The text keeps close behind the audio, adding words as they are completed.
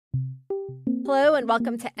Hello and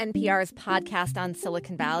welcome to NPR's podcast on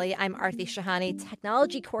Silicon Valley. I'm Aarti Shahani,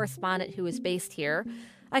 technology correspondent who is based here.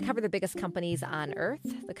 I cover the biggest companies on Earth,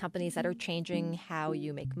 the companies that are changing how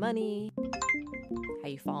you make money, how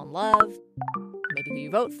you fall in love, maybe who you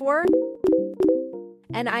vote for.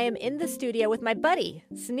 And I am in the studio with my buddy,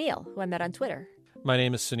 Sunil, who I met on Twitter. My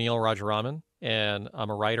name is Sunil Rajaraman, and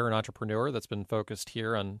I'm a writer and entrepreneur that's been focused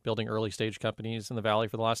here on building early-stage companies in the Valley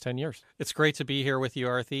for the last 10 years. It's great to be here with you,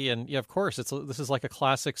 Aarti, and yeah, of course, this is like a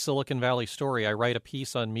classic Silicon Valley story. I write a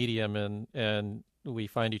piece on Medium, and we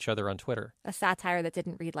find each other on Twitter. A satire that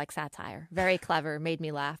didn't read like satire. Very clever, made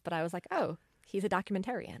me laugh, but I was like, oh, he's a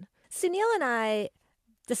documentarian. Sunil and I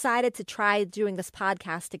decided to try doing this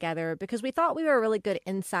podcast together because we thought we were a really good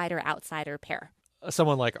insider-outsider pair.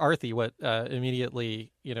 Someone like Aarti, what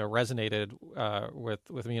immediately resonated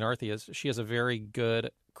with me and Aarti is she has a very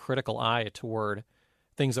good critical eye toward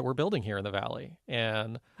things that we're building here in the Valley,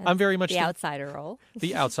 and I'm very much the outsider role.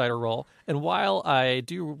 The outsider role. And while I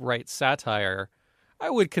do write satire,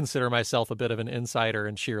 I would consider myself a bit of an insider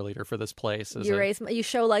and cheerleader for this place. You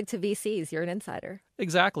show leg to VCs. You're an insider.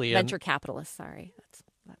 Exactly. Venture capitalist. Sorry, that's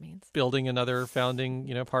what that means. Building another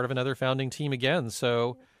founding, part of another founding team again.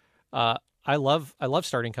 So. I love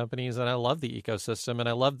starting companies, and I love the ecosystem, and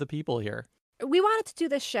I love the people here. We wanted to do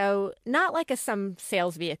this show not like some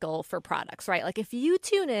sales vehicle for products, right? Like if you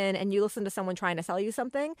tune in and you listen to someone trying to sell you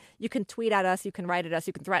something, you can tweet at us, you can write at us,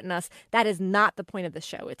 you can threaten us. That is not the point of the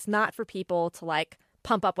show. It's not for people to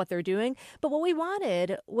pump up what they're doing. But what we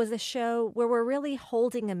wanted was a show where we're really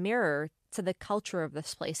holding a mirror to the culture of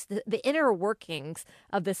this place, the inner workings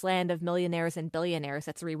of this land of millionaires and billionaires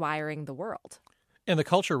that's rewiring the world. And the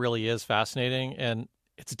culture really is fascinating, and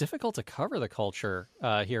it's difficult to cover the culture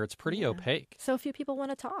here. It's pretty opaque. So few people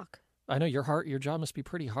want to talk. I know your job must be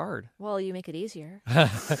pretty hard. Well, you make it easier.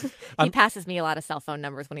 He passes me a lot of cell phone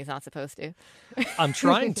numbers when he's not supposed to. I'm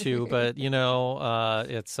trying to, but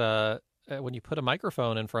it's when you put a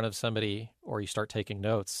microphone in front of somebody or you start taking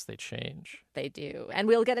notes, they change. They do, and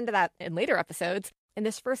we'll get into that in later episodes. In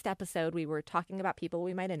this first episode, we were talking about people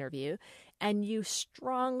we might interview, and you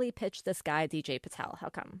strongly pitched this guy, DJ Patel. How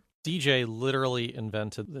come? DJ literally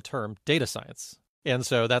invented the term data science. And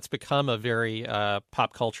so that's become a very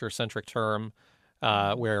pop culture-centric term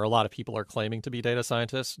where a lot of people are claiming to be data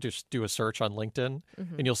scientists. Just do a search on LinkedIn,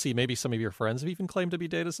 and you'll see maybe some of your friends have even claimed to be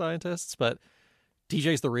data scientists, but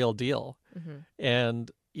DJ's the real deal. And,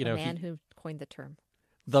 the man who coined the term.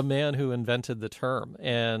 The man who invented the term.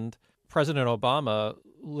 And President Obama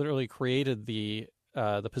literally created the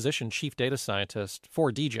position chief data scientist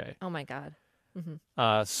for DJ. Oh my God!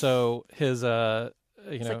 So his it's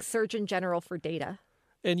like Surgeon General for data,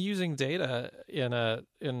 and using data in a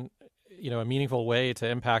meaningful way to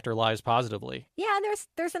impact our lives positively. Yeah, and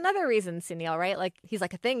there's another reason, Sunil, right? Like he's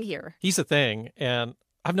like a thing here. He's a thing, and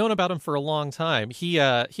I've known about him for a long time. He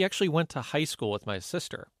actually went to high school with my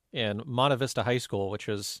sister in Monte Vista High School, which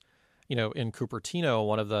is in Cupertino,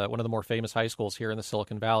 one of the more famous high schools here in the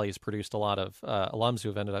Silicon Valley. Has produced a lot of alums who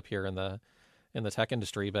have ended up here in the tech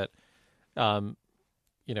industry. But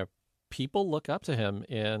people look up to him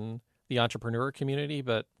in the entrepreneur community,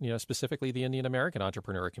 but specifically the Indian American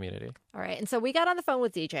entrepreneur community. All right, and so we got on the phone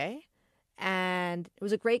with DJ, and it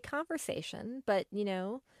was a great conversation. But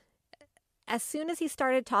as soon as he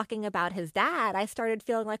started talking about his dad, I started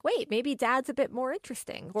feeling like, wait, maybe Dad's a bit more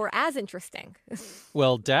interesting or as interesting.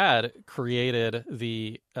 Well, Dad created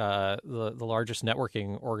the largest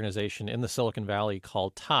networking organization in the Silicon Valley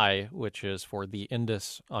called TIE, which is for the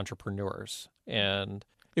Indus Entrepreneurs. And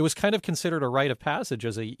it was kind of considered a rite of passage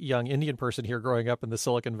as a young Indian person here growing up in the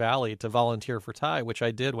Silicon Valley to volunteer for TIE, which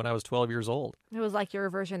I did when I was 12 years old. It was like your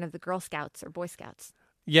version of the Girl Scouts or Boy Scouts.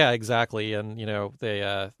 Yeah, exactly. And, they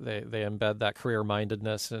embed that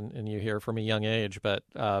career-mindedness in you here from a young age. But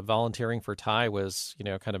volunteering for TIE was,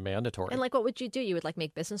 kind of mandatory. And what would you do? You would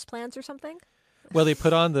make business plans or something? Well, they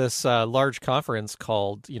put on this large conference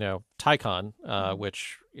called, TIECon,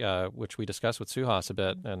 which we discussed with Suhas a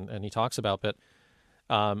bit, and he talks about. But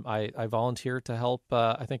I volunteered to help,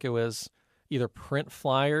 I think it was either print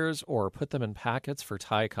flyers or put them in packets for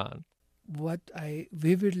TIECon. What I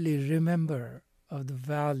vividly remember of the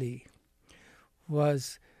valley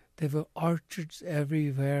was there were orchards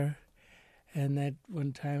everywhere, and at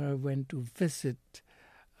one time I went to visit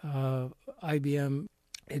IBM.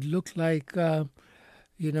 It looked like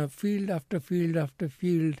field after field after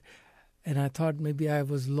field, and I thought maybe I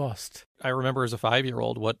was lost. I remember as a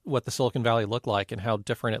 5-year-old what the Silicon Valley looked like and how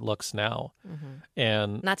different it looks now.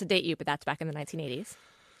 And not to date you, but that's back in the 1980s.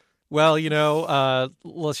 Well,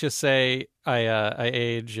 let's just say I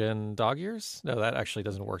age in dog years. No, that actually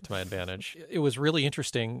doesn't work to my advantage. It was really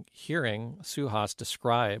interesting hearing Suhas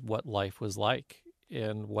describe what life was like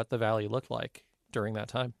and what the valley looked like during that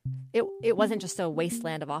time. It wasn't just a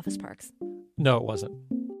wasteland of office parks. No, it wasn't.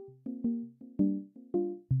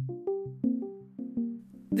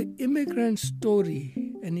 The immigrant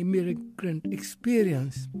story and immigrant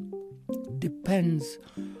experience depends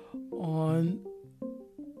on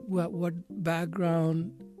what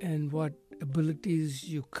background and what abilities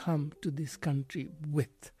you come to this country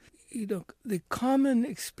with. The common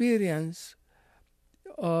experience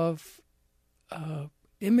of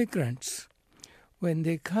immigrants when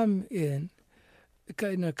they come and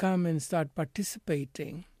start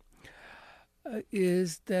participating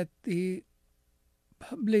is that the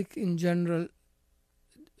public in general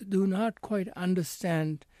do not quite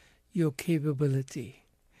understand your capability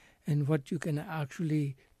and what you can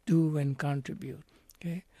actually do and contribute.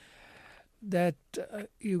 Okay, that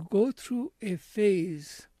you go through a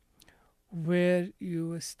phase where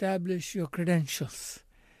you establish your credentials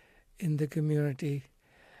in the community,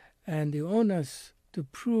 and the onus to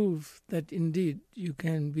prove that indeed you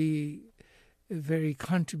can be a very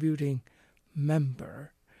contributing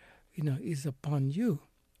member, is upon you.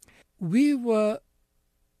 We were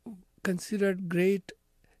considered great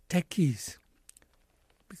techies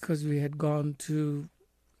because we had gone to,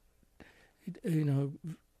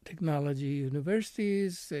 technology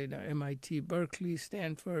universities, MIT, Berkeley,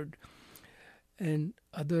 Stanford, and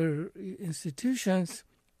other institutions,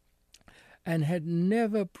 and had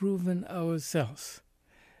never proven ourselves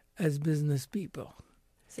as business people.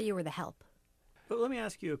 So you were the help. But let me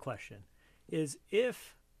ask you a question.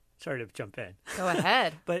 Sorry to jump in. Go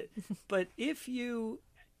ahead. But if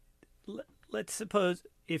let's suppose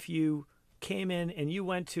if you came in and you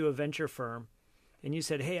went to a venture firm and you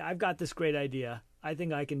said, hey, I've got this great idea. I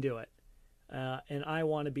think I can do it. And I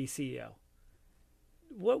want to be CEO.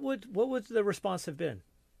 What would the response have been?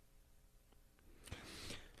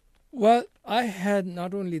 Well, I had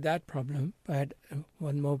not only that problem, but I had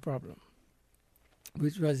one more problem,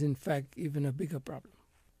 which was in fact even a bigger problem.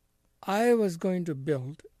 I was going to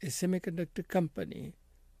build a semiconductor company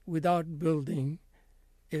without building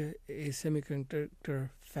a semiconductor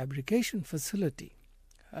fabrication facility.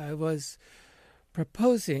 I was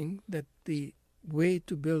proposing that the way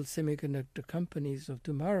to build semiconductor companies of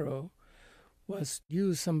tomorrow was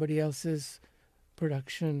use somebody else's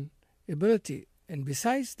production ability. And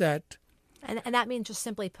besides that... And that means, just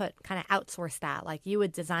simply put, kind of outsource that. Like you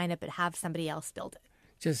would design it, but have somebody else build it.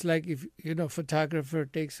 Just like if, photographer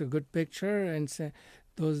takes a good picture and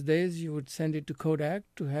those days you would send it to Kodak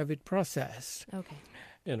to have it processed. Okay.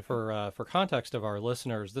 And for context of our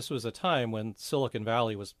listeners, this was a time when Silicon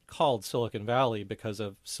Valley was called Silicon Valley because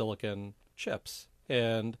of silicon chips.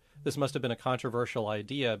 And this must have been a controversial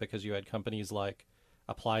idea because you had companies like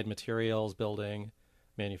Applied Materials building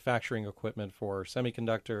manufacturing equipment for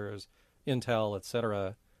semiconductors, Intel,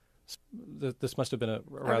 etc. This must have been a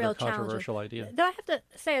rather controversial idea. Though I have to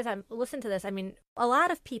say, as I'm listening to this, I mean, a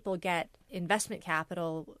lot of people get investment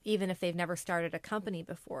capital even if they've never started a company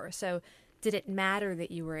before. So did it matter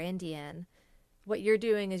that you were Indian? What you're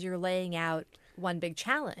doing is you're laying out one big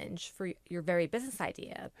challenge for your very business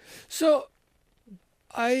idea. So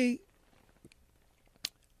in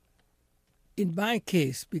my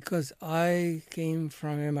case, because I came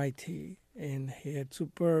from MIT and had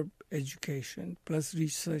superb education plus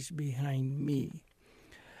research behind me,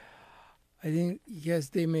 I think, yes,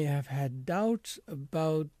 they may have had doubts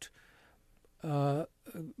about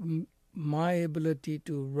my ability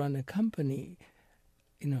to run a company,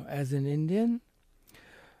 as an Indian,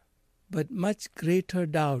 but much greater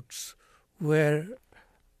doubts were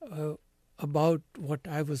about what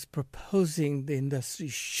I was proposing the industry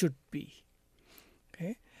should be.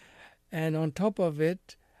 Okay, and on top of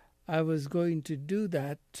it, I was going to do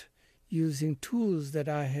that using tools that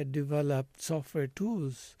I had developed, software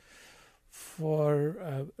tools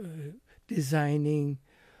for designing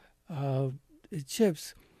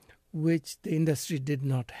chips, which the industry did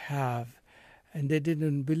not have. And they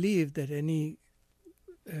didn't believe that any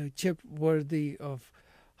chip worthy of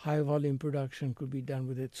high volume production could be done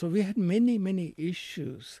with it. So we had many, many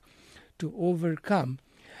issues to overcome.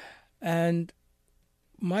 And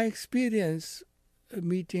my experience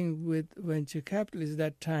meeting with venture capitalists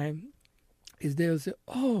that time is they'll say,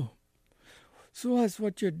 oh, Suhas,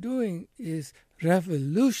 what you're doing is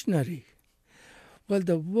revolutionary. Well,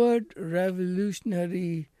 the word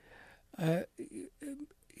revolutionary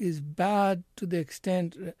is bad to the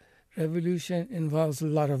extent revolution involves a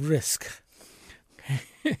lot of risk.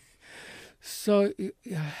 So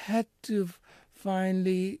I had to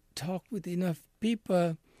finally talk with enough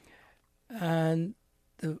people, and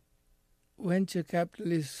the venture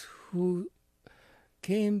capitalists who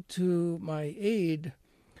came to my aid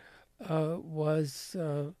was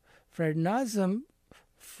Fred Nazem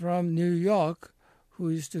from New York, who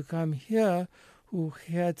used to come here, who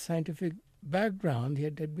had scientific background. He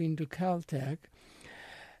had been to Caltech.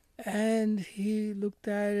 And he looked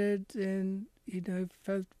at it and,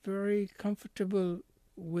 felt very comfortable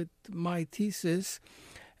with my thesis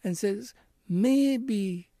and says,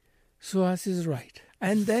 maybe Suhas is right.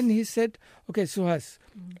 And then he said, okay, Suhas,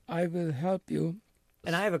 I will help you.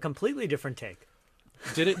 And I have a completely different take.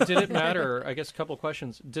 Did it matter? I guess a couple of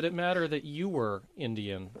questions. Did it matter that you were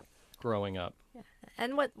Indian growing up? Yeah.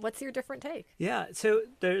 And what's your different take? Yeah. So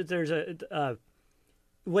there's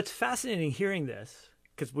what's fascinating hearing this,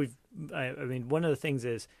 because I mean, one of the things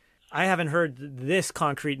is I haven't heard this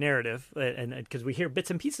concrete narrative, and because we hear bits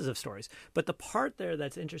and pieces of stories. But the part there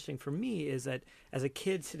that's interesting for me is that as a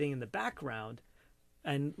kid sitting in the background,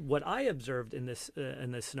 and what I observed in this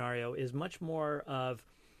scenario is much more of,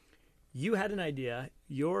 you had an idea,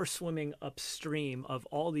 you're swimming upstream of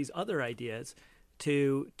all these other ideas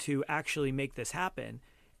to actually make this happen.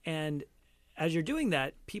 And as you're doing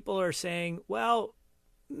that, people are saying, well,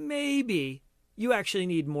 maybe you actually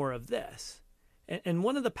need more of this. And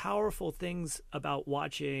one of the powerful things about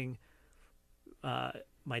watching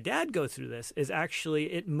my dad go through this is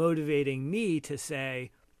actually it motivating me to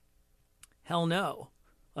say, hell no.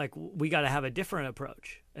 Like, we got to have a different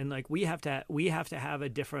approach. And like, we have to have a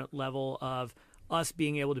different level of us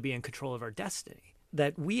being able to be in control of our destiny.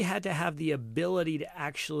 That we had to have the ability to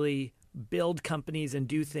actually build companies and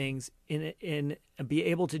do things and be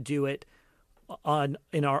able to do it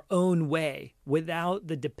in our own way without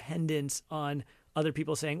the dependence on other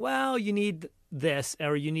people saying, well, you need this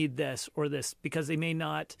or you need this or this, because they may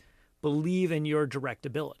not believe in your direct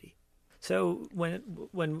ability. So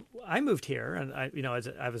when I moved here, and I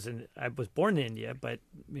was born in India, but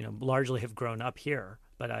largely have grown up here.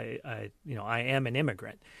 But I am an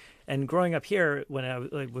immigrant, and growing up here,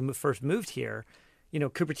 when we first moved here,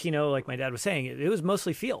 Cupertino, like my dad was saying, it was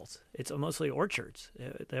mostly fields. It's mostly orchards.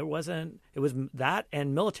 It was that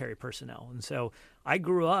and military personnel, and so I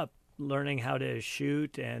grew up learning how to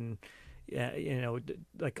shoot and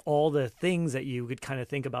like all the things that you could kind of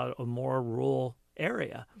think about a more rural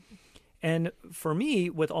area. And for me,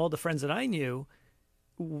 with all the friends that I knew,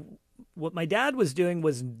 what my dad was doing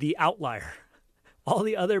was the outlier. All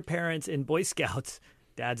the other parents in Boy Scouts,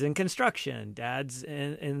 dad's in construction, dad's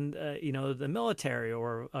in the military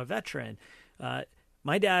or a veteran.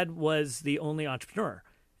 My dad was the only entrepreneur.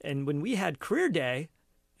 And when we had career day,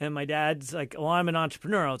 and my dad's like, "Oh, I'm an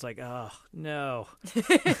entrepreneur," I was like, "Oh no,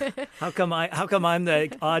 how come I'm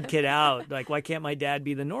the odd kid out? Like, why can't my dad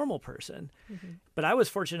be the normal person?" Mm-hmm. But I was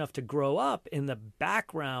fortunate enough to grow up in the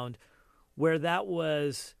background where that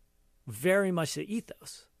was very much the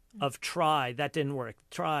ethos of try, that didn't work,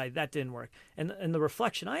 try, that didn't work. And the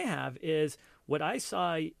reflection I have is what I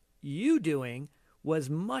saw you doing was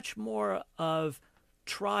much more of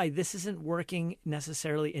try, this isn't working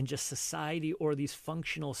necessarily in just society or these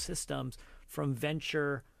functional systems, from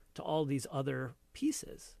venture to all these other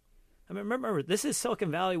pieces. I mean, remember, this is Silicon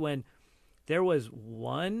Valley when there was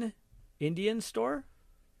one Indian store,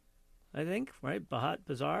 I think, right? Bharat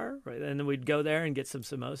Bazaar, right? And then we'd go there and get some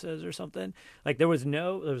samosas or something. Like there was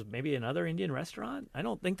maybe another Indian restaurant. I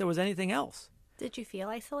don't think there was anything else. Did you feel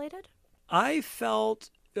isolated? I felt,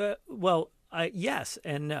 yes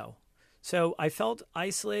and no. So I felt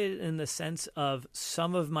isolated in the sense of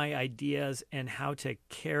some of my ideas and how to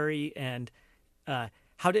carry and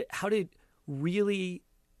how to really,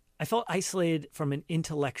 I felt isolated from an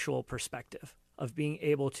intellectual perspective of being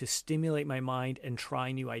able to stimulate my mind and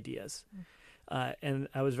try new ideas. And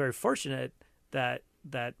I was very fortunate that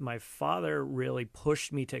my father really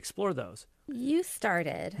pushed me to explore those. You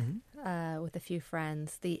started with a few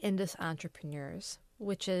friends, the Indus Entrepreneurs,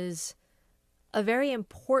 which is a very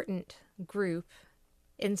important group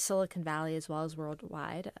in Silicon Valley as well as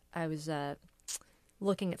worldwide. I was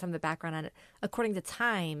looking at some of the background on it. According to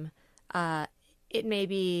Time, it may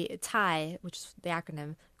be TIE, which is the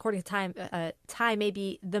acronym. According to Time, TIE may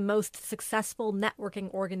be the most successful networking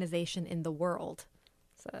organization in the world.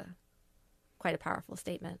 It's quite a powerful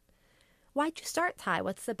statement. Why'd you start TIE?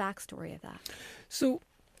 What's the backstory of that? So,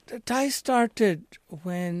 TIE started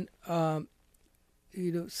when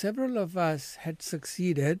several of us had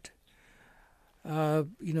succeeded,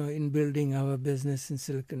 in building our business in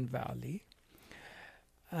Silicon Valley.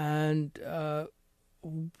 And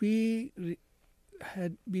we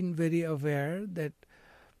had been very aware that,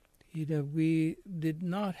 we did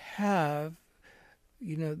not have,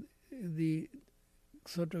 the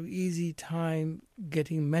sort of easy time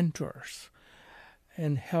getting mentors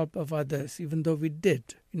and help of others, even though we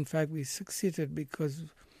did. In fact, we succeeded because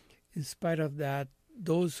in spite of that,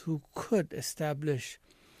 those who could establish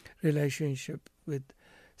relationship with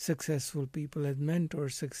successful people as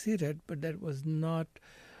mentors succeeded, but that was not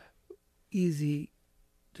easy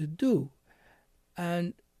to do.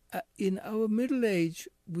 And in our middle age,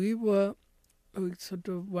 we were sort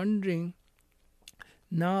of wondering,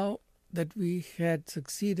 now that we had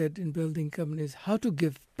succeeded in building companies, how to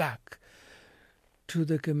give back to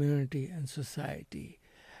the community and society.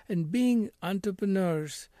 And being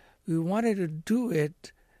entrepreneurs, we wanted to do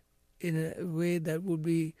it in a way that would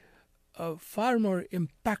be far more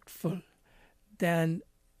impactful than,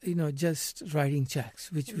 just writing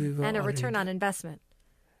checks, which we were and a already return on investment.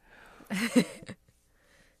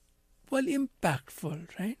 Well,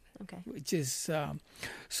 impactful, right? Okay. Which is,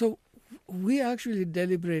 so we actually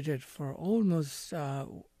deliberated for almost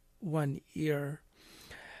 1 year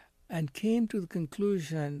and came to the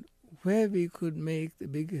conclusion where we could make the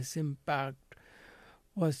biggest impact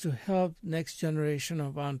was to help next generation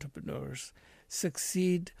of entrepreneurs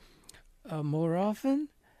succeed more often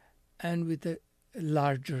and with a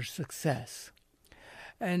larger success.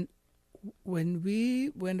 And when we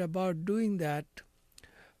went about doing that,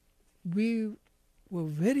 we were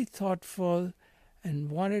very thoughtful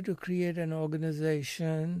and wanted to create an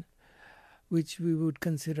organization which we would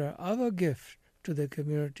consider our gift to the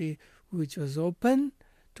community, which was open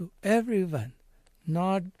to everyone,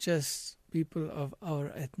 not just people of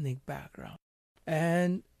our ethnic background.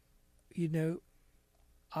 And,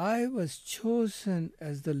 I was chosen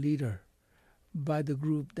as the leader by the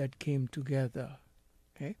group that came together.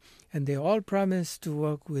 Okay? And they all promised to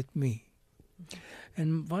work with me.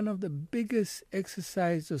 And one of the biggest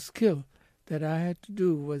exercise of skill that I had to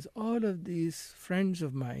do was all of these friends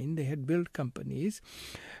of mine, they had built companies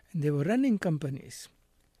and they were running companies.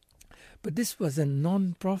 But this was a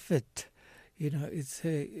non-profit, it's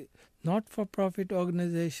a not-for-profit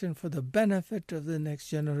organization for the benefit of the next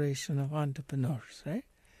generation of entrepreneurs, right?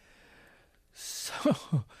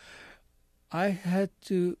 So I had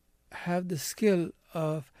to have the skill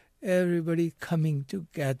of everybody coming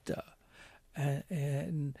together.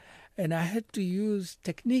 And I had to use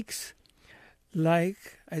techniques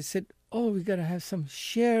like I said, we got to have some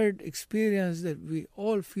shared experience that we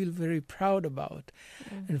all feel very proud about.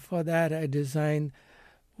 Mm. And for that, I designed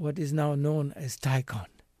what is now known as TICON.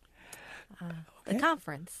 The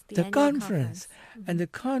conference. The conference. Mm-hmm. And the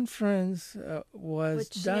conference was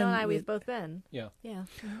which done. Neil and I, we've both been. Yeah.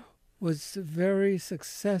 Mm-hmm. Was very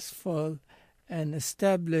successful and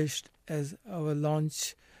established as our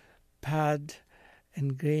launch pad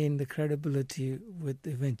and gained the credibility with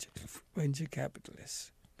the venture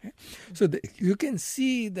capitalists. Okay? So you can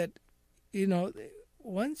see that,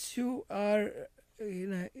 once you are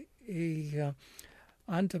a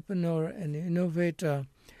entrepreneur and innovator,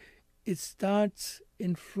 it starts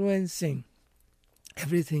influencing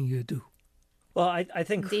everything you do. Well, I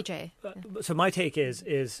think DJ. So my take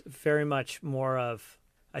is very much more of,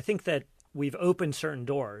 I think that we've opened certain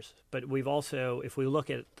doors, but we've also, if we look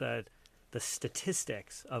at the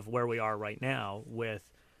statistics of where we are right now with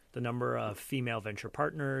the number of female venture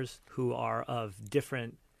partners who are of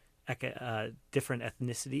different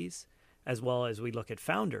ethnicities, as well as we look at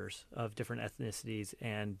founders of different ethnicities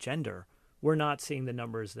and gender, we're not seeing the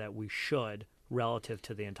numbers that we should relative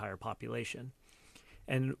to the entire population.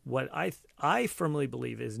 And what I firmly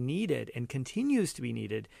believe is needed and continues to be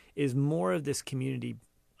needed is more of this community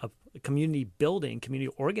building,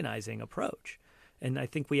 community organizing approach. And I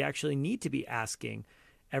think we actually need to be asking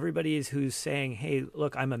everybody who's saying, hey,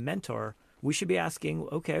 look, I'm a mentor. We should be asking,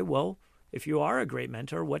 okay, well, if you are a great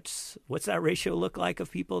mentor, what's that ratio look like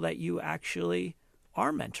of people that you actually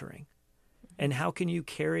are mentoring? And how can you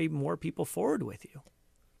carry more people forward with you?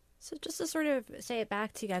 So just to sort of say it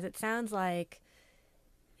back to you guys, it sounds like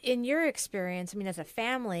in your experience, as a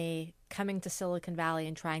family coming to Silicon Valley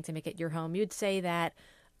and trying to make it your home, you'd say that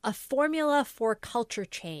a formula for culture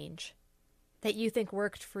change that you think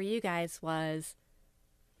worked for you guys was,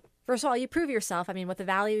 first of all, you prove yourself. What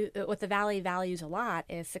the Valley values a lot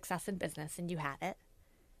is success in business, and you had it.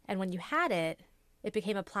 And when you had it, it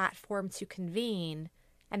became a platform to convene.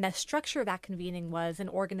 And the structure of that convening was an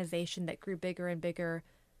organization that grew bigger and bigger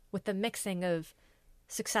with the mixing of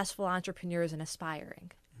successful entrepreneurs and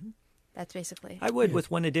aspiring. Mm-hmm. That's basically. I would,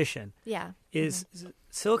 with one addition. Yeah.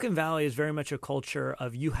 Silicon Valley is very much a culture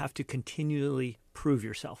of you have to continually prove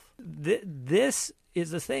yourself. This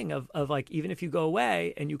is the thing of like, even if you go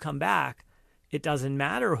away and you come back, It doesn't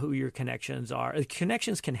matter who your connections are.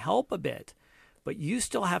 Connections can help a bit, but you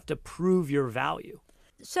still have to prove your value.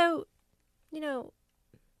 So,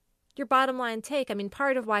 your bottom line take, I mean,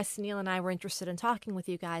 part of why Sunil and I were interested in talking with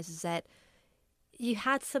you guys is that you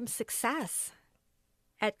had some success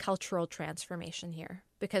at cultural transformation here.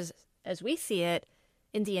 Because as we see it,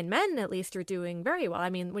 Indian men, at least, are doing very well. I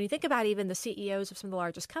mean, when you think about even the CEOs of some of the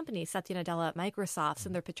largest companies, Satya Nadella at Microsoft,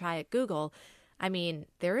 Sundar Pichai at Google, I mean,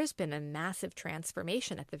 there has been a massive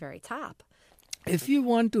transformation at the very top. If you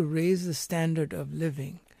want to raise the standard of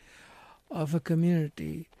living of a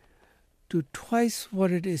community to twice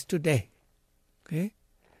what it is today, okay,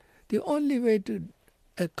 the only way to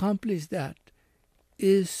accomplish that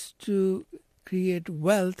is to create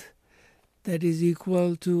wealth that is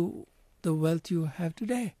equal to the wealth you have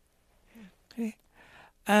today. Okay?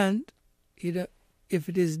 And if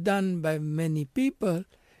it is done by many people,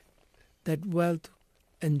 that wealth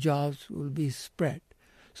and jobs will be spread.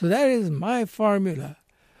 So that is my formula,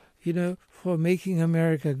 for making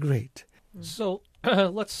America great. So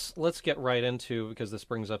let's get right into, because this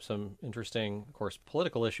brings up some interesting, of course,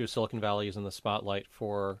 political issues. Silicon Valley is in the spotlight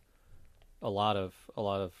for a lot of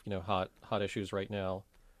hot issues right now.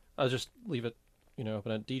 I'll just leave it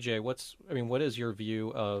open. DJ, what is your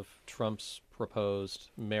view of Trump's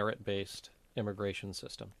proposed merit-based immigration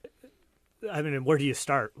system? I mean, where do you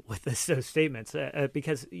start with those statements?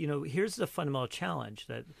 Because, here's the fundamental challenge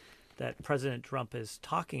that President Trump is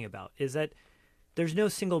talking about, is that there's no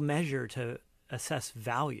single measure to assess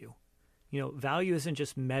value. Value isn't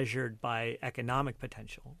just measured by economic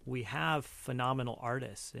potential. We have phenomenal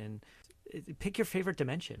artists, and pick your favorite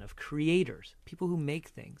dimension of creators, people who make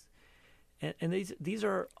things. And these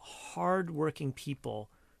are hardworking people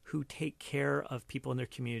who take care of people in their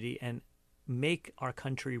community and make our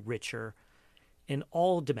country richer in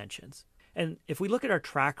all dimensions. And if we look at our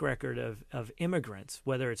track record of immigrants,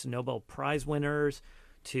 whether it's Nobel Prize winners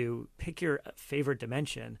to pick your favorite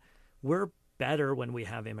dimension, we're better when we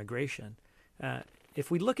have immigration. If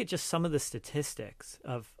we look at just some of the statistics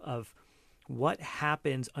of what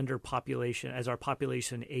happens under population as our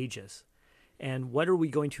population ages, and what are we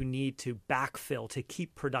going to need to backfill to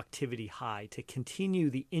keep productivity high, to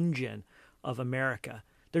continue the engine of America,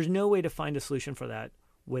 there's no way to find a solution for that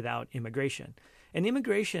without immigration. And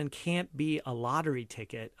immigration can't be a lottery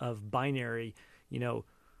ticket of binary,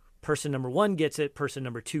 person number one gets it, person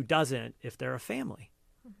number two doesn't if they're a family.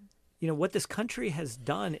 Mm-hmm. What this country has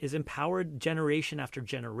done is empowered generation after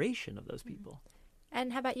generation of those people.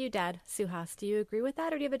 And how about you, Dad? Suhas, do you agree with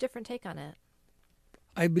that, or do you have a different take on it?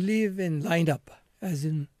 I believe in lineup, as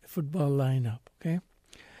in football lineup, okay?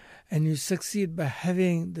 And you succeed by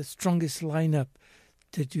having the strongest lineup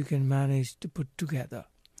that you can manage to put together.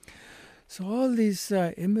 So all these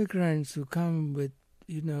immigrants who come with,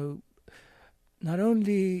 not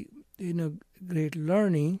only, great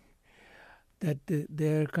learning that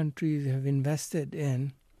their countries have invested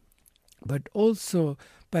in, but also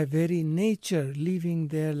by very nature leaving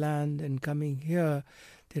their land and coming here,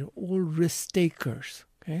 they're all risk takers,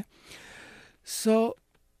 okay? So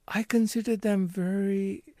I consider them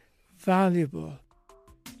very valuable.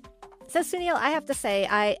 So Sunil, I have to say,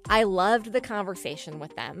 I loved the conversation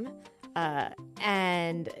with them.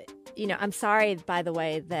 And, I'm sorry, by the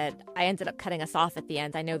way, that I ended up cutting us off at the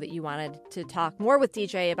end. I know that you wanted to talk more with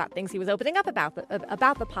DJ about things he was opening up about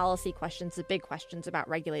the policy questions, the big questions about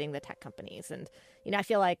regulating the tech companies. And, I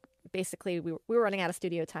feel like basically we were running out of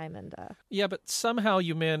studio time. And Yeah, but somehow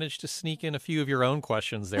you managed to sneak in a few of your own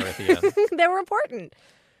questions there at the end. They were important.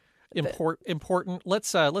 Important.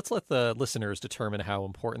 Let's let the listeners determine how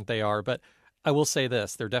important they are. But I will say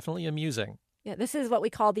this, they're definitely amusing. Yeah, this is what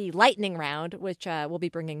we call the lightning round, which we'll be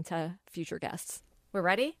bringing to future guests. We're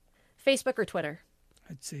ready? Facebook or Twitter?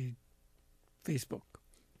 I'd say Facebook.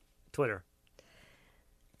 Twitter.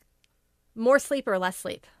 More sleep or less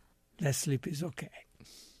sleep? Less sleep is okay.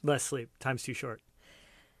 Less sleep. Time's too short.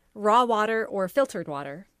 Raw water or filtered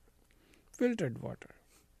water? Filtered water.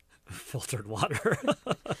 Filtered water.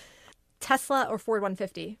 Tesla or Ford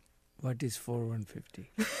 150? What is Ford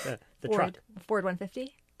 150? The truck. Ford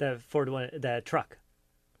 150? The truck.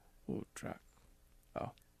 Oh, truck. Oh.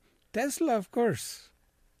 Tesla, of course.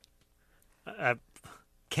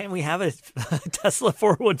 Can we have a Tesla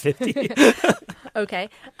Ford 150? Okay.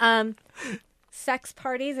 Sex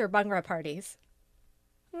parties or Bhangra parties?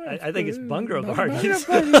 I think it's Bhangra parties.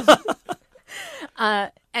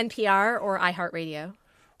 NPR or iHeartRadio?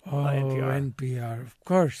 Oh, NPR, of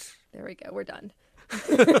course. There we go. We're done.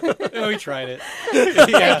 Oh, we tried it.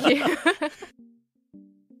 Thank you.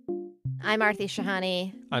 I'm Aarti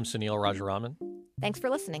Shahani. I'm Sunil Rajaraman. Thanks for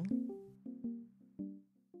listening.